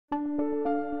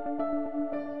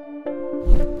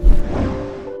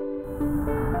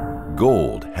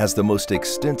Gold has the most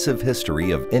extensive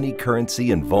history of any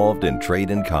currency involved in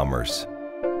trade and commerce.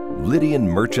 Lydian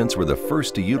merchants were the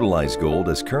first to utilize gold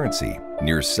as currency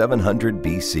near 700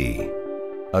 BC.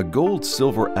 A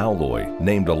gold-silver alloy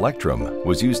named electrum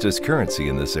was used as currency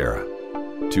in this era.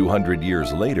 200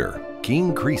 years later,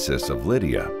 King Croesus of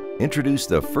Lydia introduced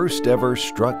the first ever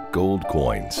struck gold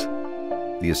coins.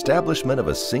 The establishment of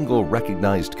a single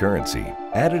recognized currency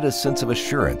added a sense of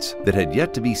assurance that had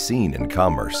yet to be seen in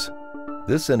commerce.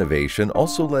 This innovation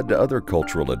also led to other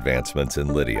cultural advancements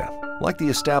in Lydia, like the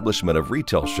establishment of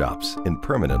retail shops in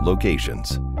permanent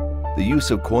locations. The use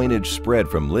of coinage spread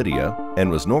from Lydia and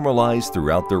was normalized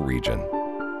throughout the region.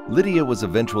 Lydia was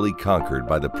eventually conquered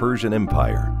by the Persian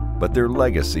Empire, but their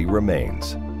legacy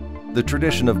remains. The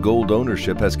tradition of gold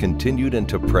ownership has continued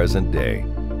into present day,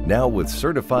 now with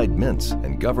certified mints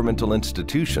and governmental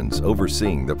institutions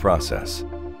overseeing the process.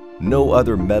 No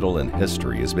other metal in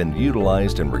history has been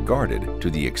utilized and regarded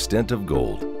to the extent of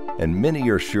gold, and many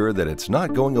are sure that it's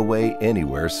not going away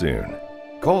anywhere soon.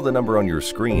 Call the number on your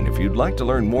screen if you'd like to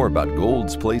learn more about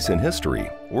gold's place in history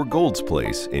or gold's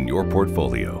place in your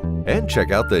portfolio. And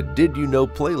check out the Did You Know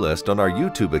playlist on our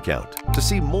YouTube account to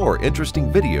see more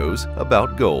interesting videos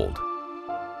about gold.